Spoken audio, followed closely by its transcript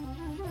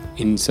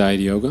Inside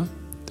Yoga,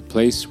 the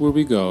place where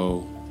we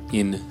go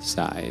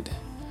inside.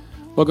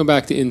 Welcome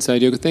back to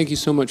Inside Yoga. Thank you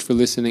so much for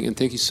listening, and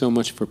thank you so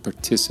much for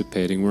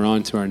participating. We're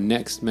on to our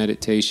next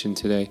meditation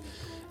today.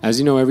 As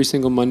you know, every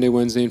single Monday,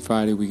 Wednesday, and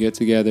Friday, we get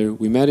together,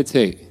 we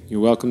meditate.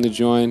 You're welcome to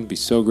join. Be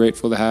so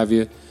grateful to have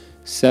you.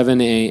 7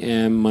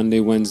 a.m.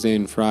 Monday, Wednesday,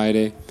 and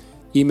Friday.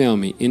 Email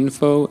me,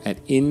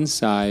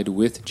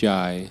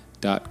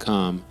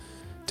 info@insidewithjai.com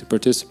to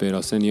participate.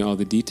 I'll send you all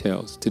the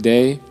details.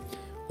 Today,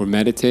 we're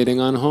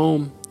meditating on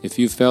home. If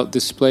you felt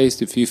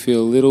displaced, if you feel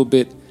a little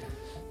bit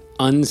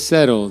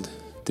unsettled,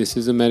 this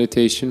is a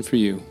meditation for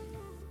you.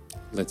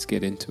 Let's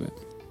get into it.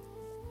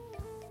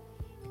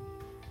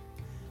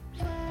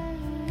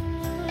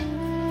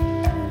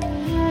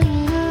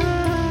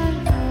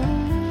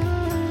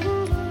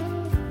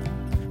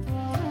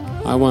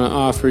 I want to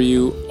offer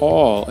you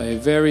all a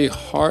very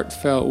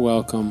heartfelt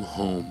welcome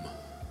home,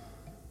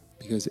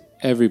 because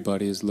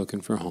everybody is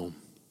looking for home,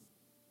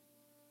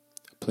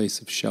 a place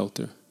of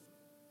shelter,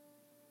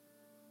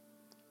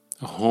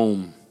 a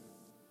home,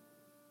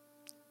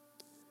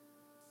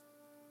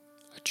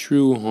 a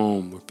true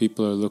home where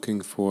people are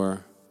looking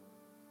for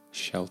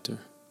shelter,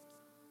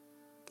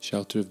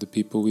 shelter of the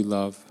people we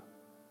love,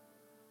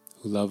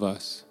 who love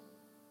us,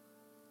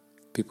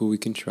 people we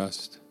can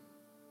trust.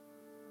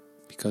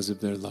 Because of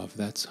their love,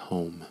 that's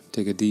home.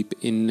 Take a deep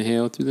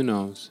inhale through the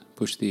nose,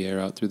 push the air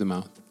out through the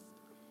mouth.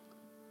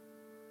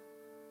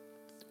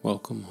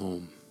 Welcome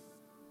home.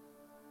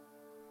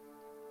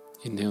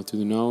 Inhale through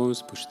the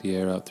nose, push the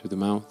air out through the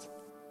mouth.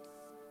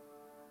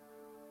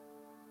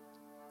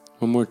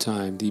 One more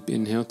time, deep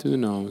inhale through the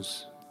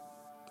nose,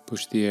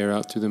 push the air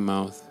out through the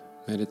mouth.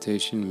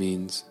 Meditation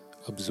means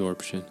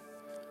absorption.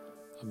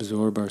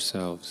 Absorb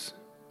ourselves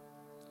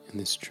in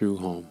this true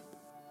home.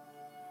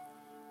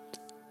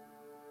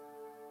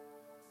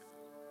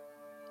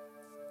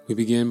 We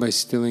begin by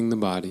stilling the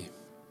body.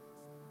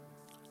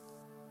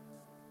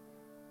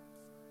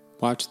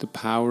 Watch the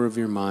power of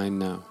your mind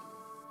now.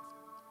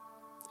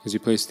 As you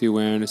place the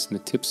awareness in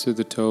the tips of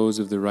the toes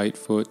of the right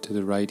foot to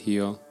the right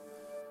heel,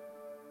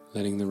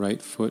 letting the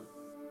right foot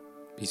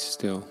be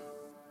still,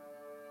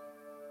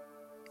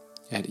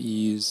 at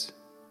ease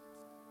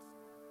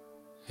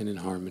and in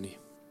harmony.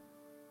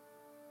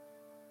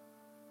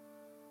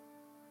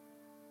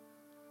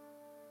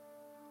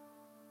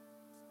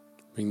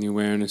 Bring the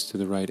awareness to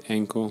the right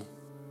ankle,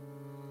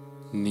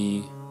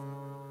 knee,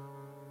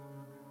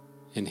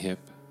 and hip.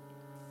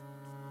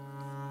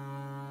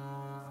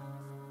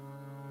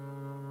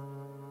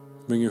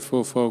 Bring your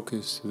full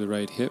focus to the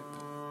right hip,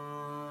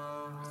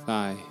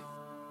 thigh,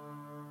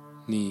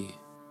 knee,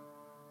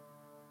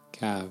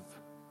 calf,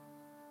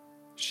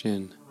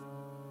 shin,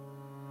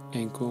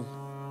 ankle,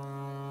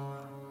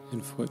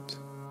 and foot.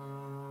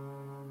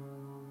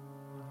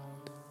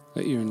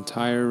 Let your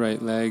entire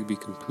right leg be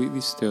completely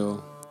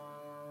still,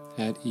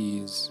 at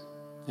ease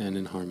and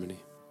in harmony.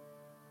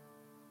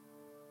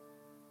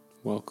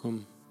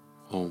 Welcome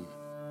home.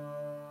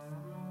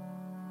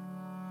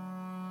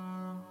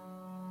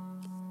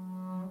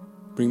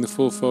 Bring the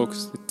full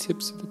focus to the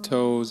tips of the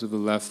toes of the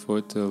left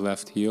foot to the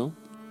left heel,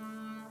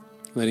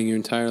 letting your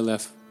entire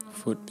left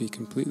foot be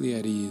completely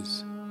at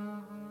ease,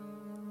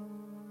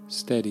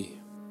 steady,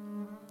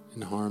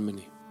 in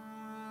harmony.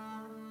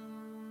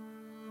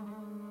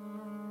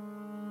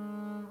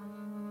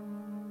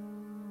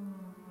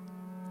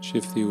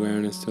 Shift the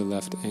awareness to the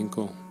left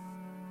ankle,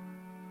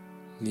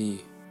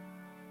 knee,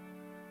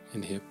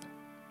 and hip.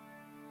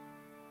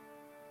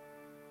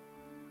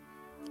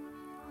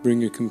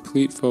 Bring your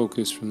complete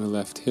focus from the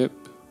left hip,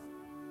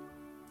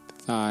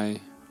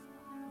 thigh,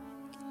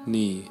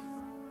 knee,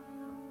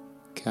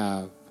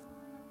 calf,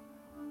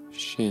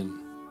 shin,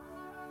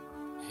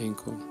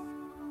 ankle,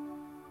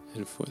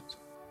 and foot.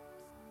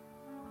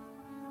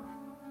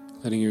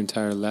 Letting your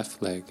entire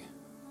left leg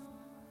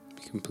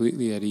be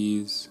completely at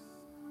ease,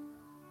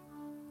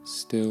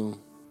 still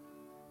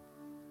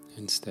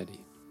and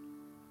steady.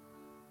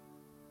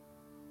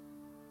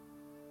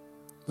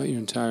 Let your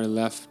entire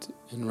left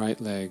and right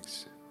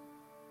legs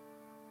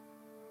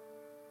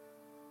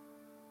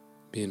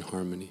be in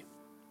harmony.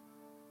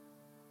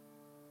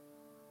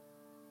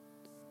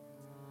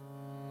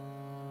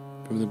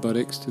 From the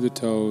buttocks to the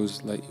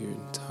toes, let your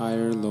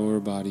entire lower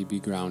body be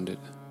grounded,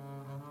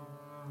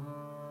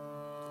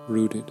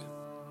 rooted.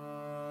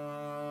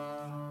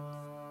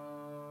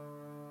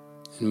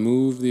 And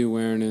move the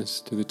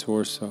awareness to the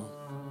torso,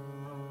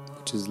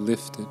 which is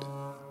lifted,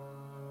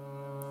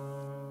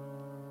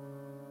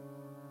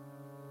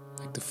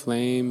 like the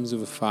flames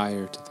of a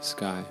fire to the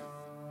sky.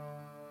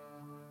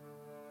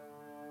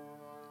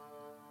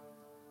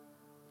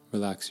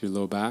 Relax your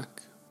low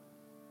back,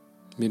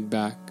 mid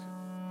back,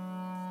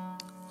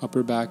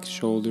 upper back,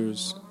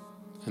 shoulders,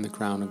 and the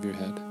crown of your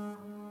head.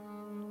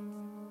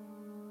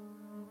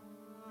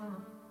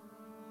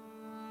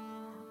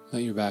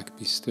 Let your back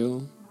be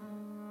still,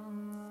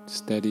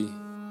 steady,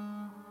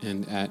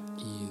 and at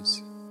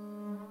ease.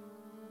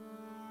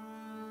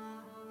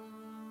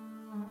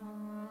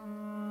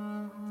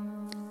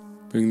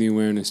 Bring the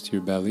awareness to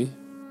your belly,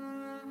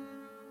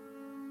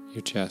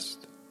 your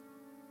chest.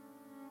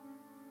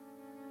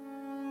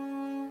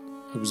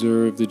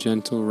 Observe the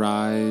gentle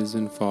rise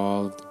and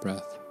fall of the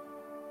breath.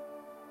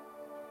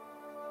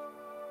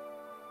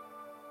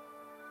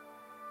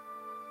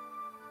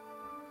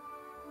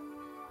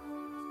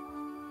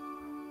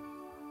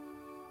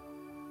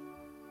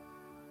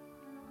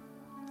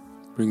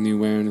 Bring the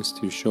awareness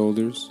to your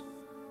shoulders,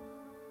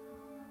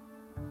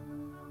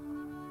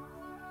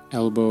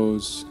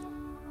 elbows,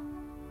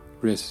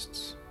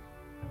 wrists,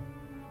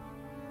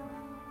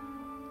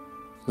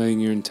 letting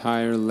your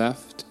entire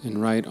left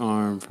and right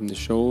arm from the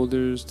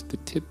shoulders to the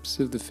tips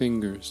of the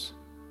fingers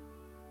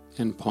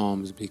and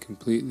palms be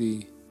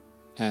completely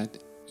at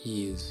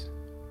ease.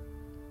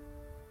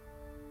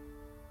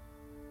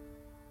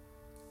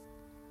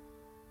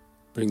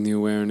 Bring the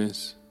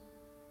awareness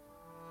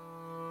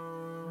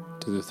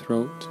to the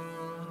throat,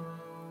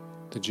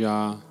 the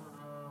jaw,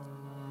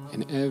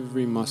 and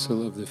every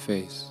muscle of the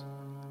face,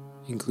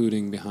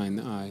 including behind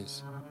the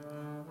eyes.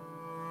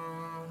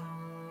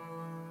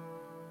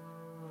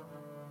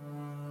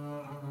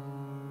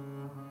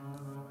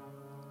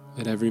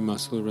 Let every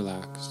muscle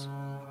relax.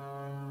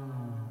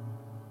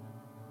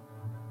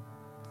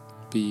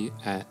 Be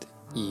at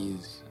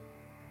ease.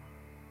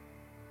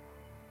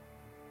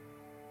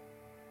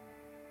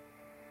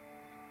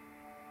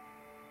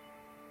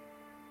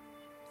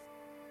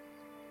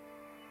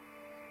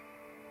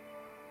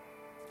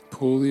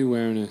 Pull the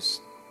awareness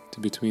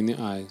to between the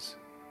eyes,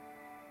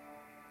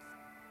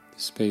 the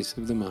space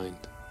of the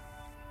mind.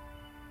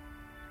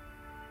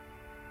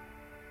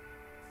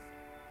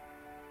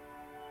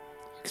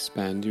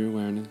 Expand your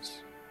awareness.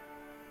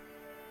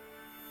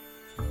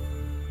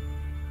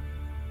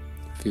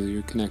 Feel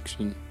your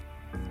connection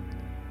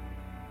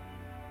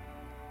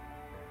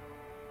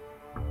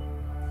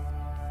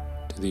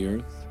to the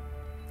earth,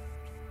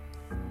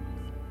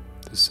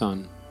 the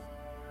sun,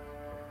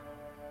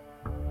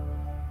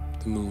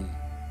 the moon,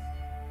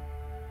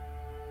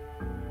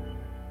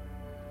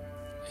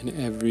 and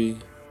every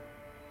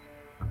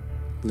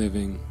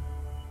living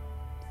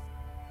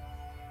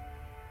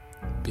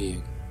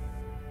being.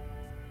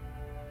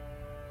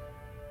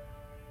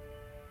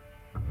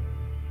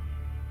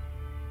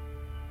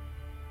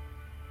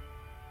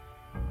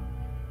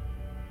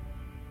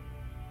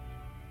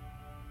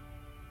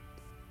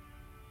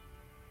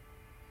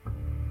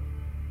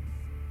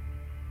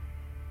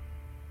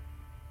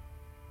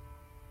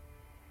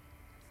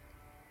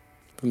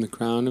 From the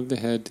crown of the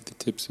head to the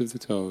tips of the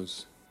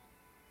toes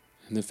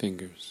and the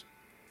fingers,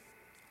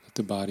 let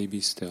the body be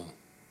still.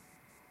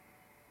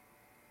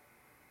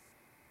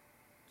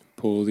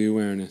 Pull the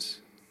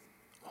awareness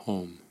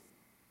home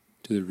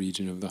to the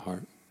region of the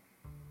heart.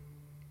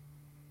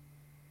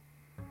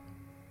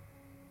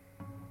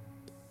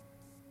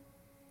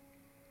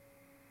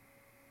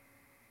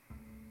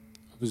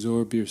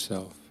 Absorb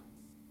yourself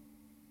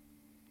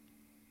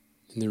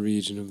in the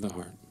region of the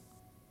heart.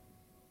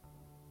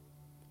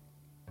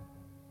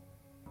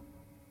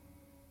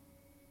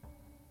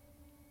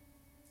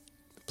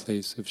 The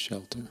place of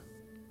shelter.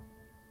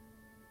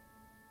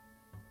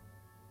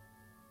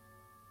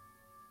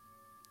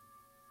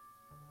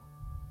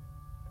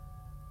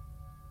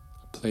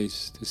 A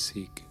place to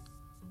seek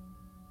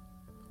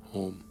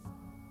home.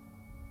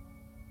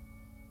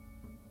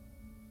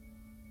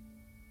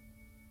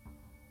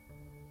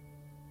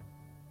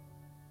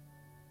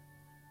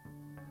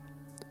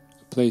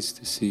 A place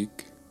to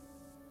seek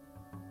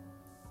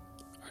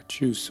our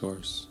true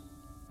source,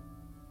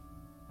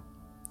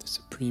 the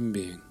Supreme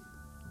Being.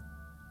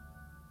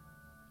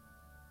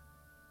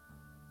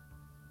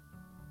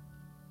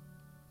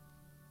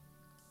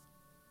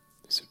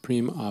 The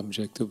supreme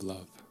object of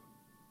love.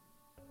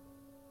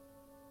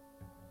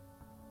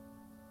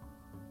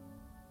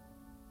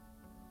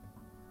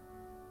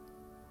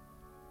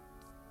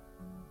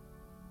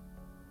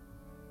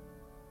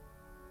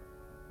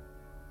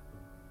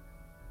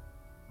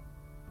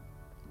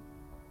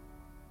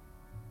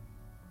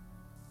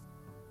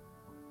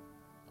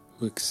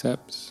 Who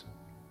accepts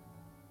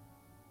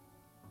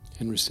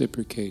and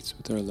reciprocates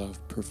with our love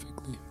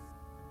perfectly.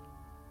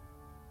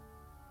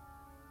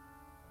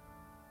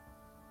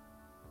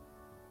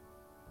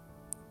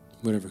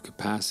 Whatever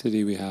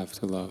capacity we have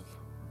to love,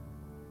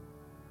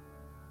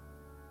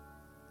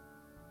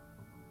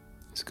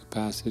 this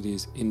capacity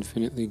is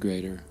infinitely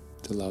greater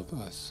to love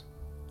us.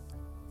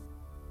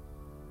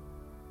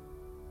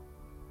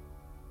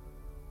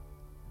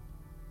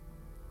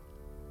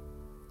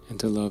 And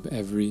to love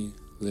every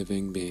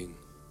living being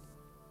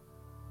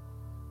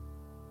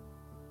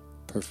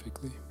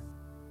perfectly.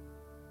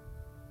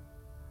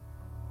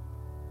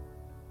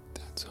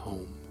 That's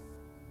home.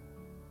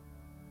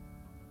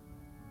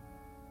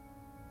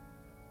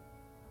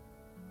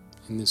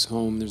 In this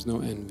home, there's no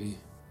envy.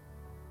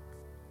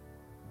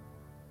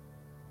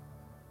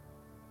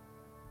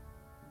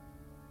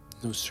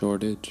 No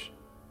shortage.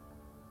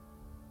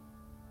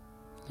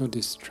 No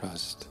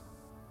distrust.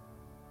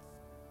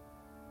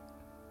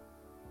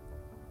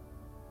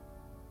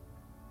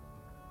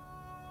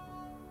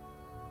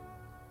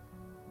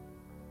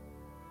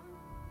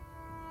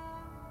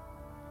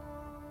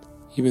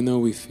 Even though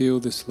we feel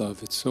this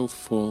love, it's so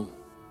full,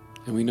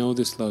 and we know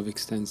this love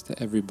extends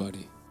to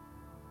everybody,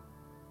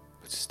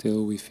 but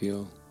still we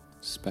feel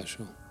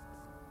special.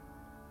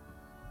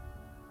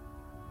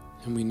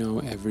 And we know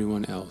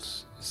everyone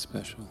else is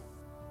special.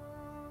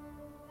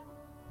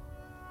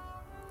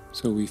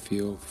 So we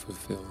feel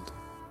fulfilled.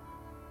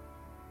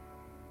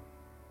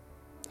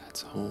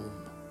 That's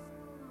home.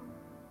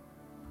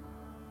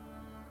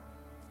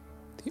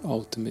 The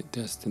ultimate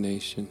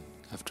destination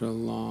after a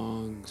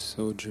long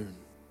sojourn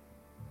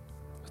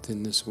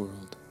within this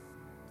world.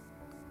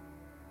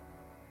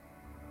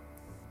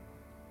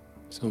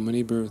 So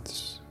many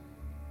births,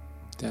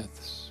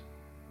 deaths,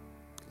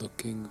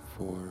 looking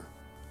for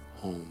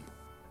home.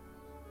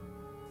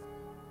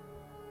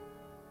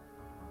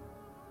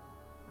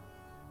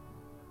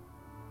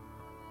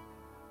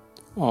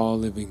 All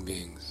living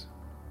beings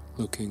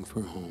looking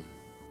for home.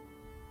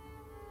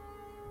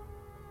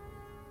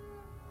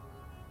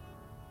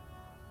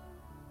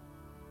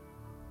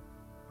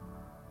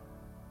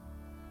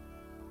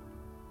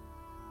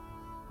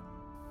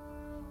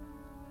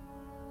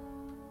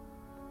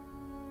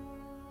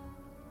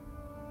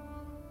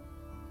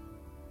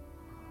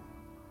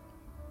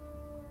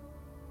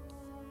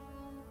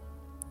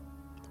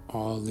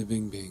 All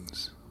living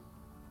beings,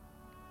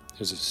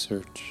 there's a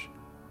search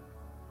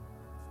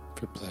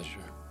for pleasure.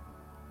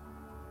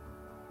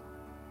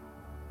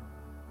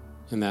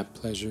 And that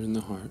pleasure in the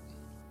heart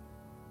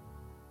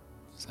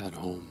is at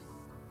home.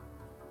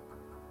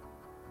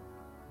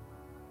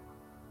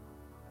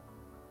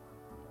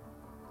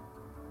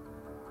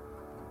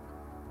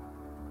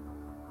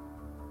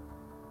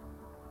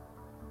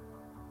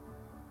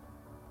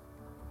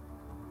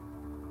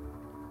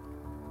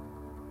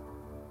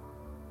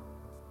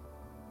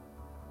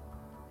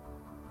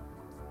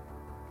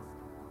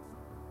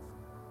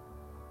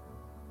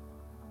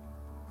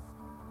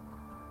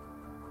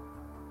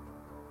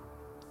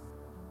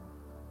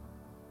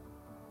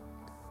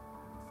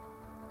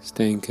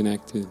 Staying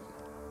connected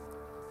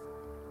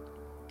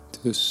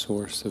to the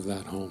source of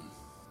that home.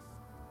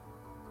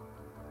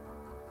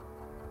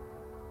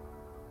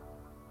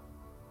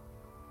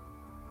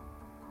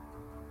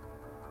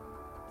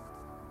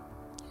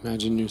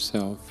 Imagine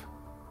yourself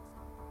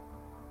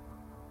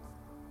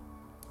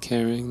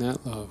carrying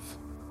that love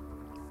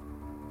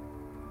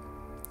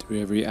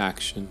through every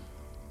action,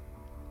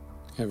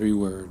 every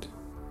word,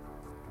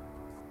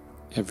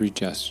 every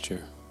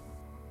gesture,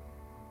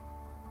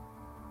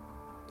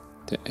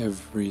 to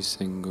every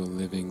single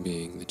living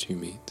being that you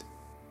meet.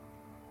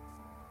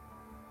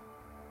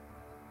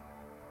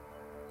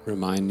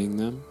 Reminding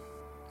them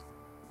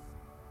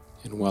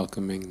and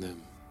welcoming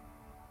them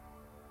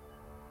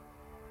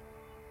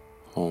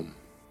home.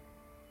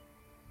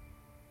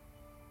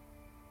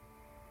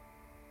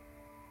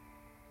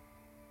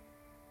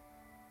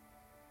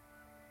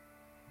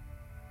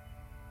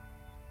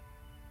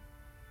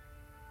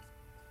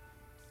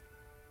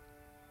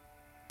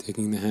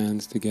 Taking the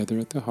hands together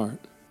at the heart.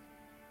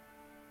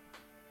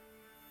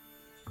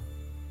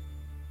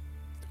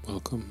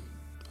 Welcome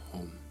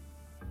home.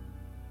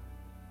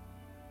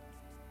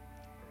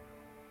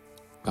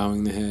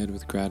 Bowing the head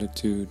with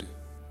gratitude,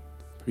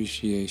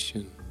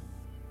 appreciation,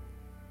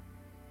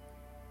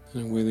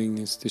 and a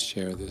willingness to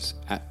share this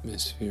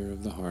atmosphere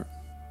of the heart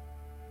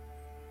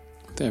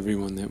with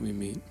everyone that we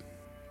meet,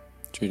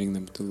 treating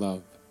them with the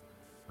love,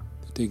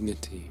 the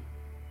dignity,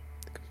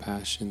 the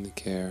compassion, the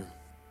care,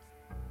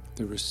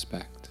 the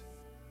respect,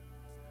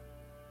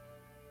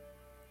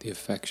 the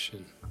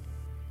affection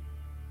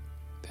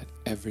that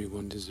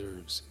everyone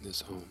deserves in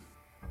this home.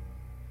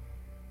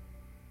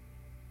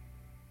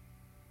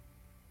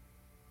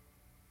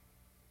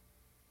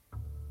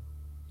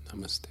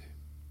 Namaste.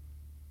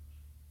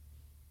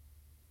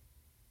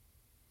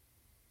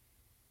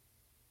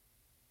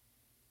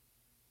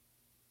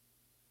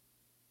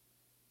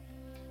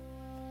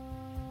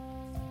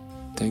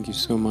 Thank you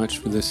so much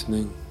for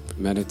listening, for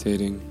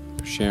meditating,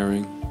 for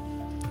sharing.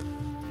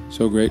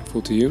 So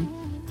grateful to you.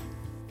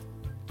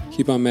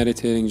 Keep on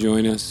meditating.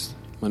 Join us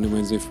Monday,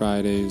 Wednesday,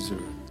 Fridays, or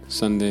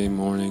Sunday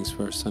mornings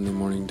for our Sunday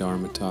morning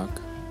Dharma talk.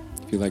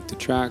 If you like to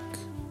track,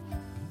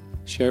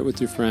 share it with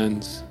your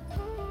friends,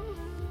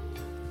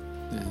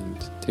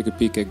 and take a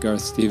peek at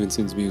Garth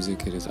Stevenson's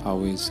music. It is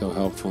always so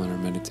helpful in our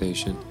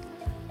meditation.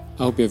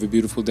 I hope you have a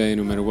beautiful day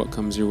no matter what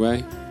comes your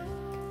way.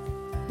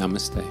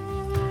 Namaste.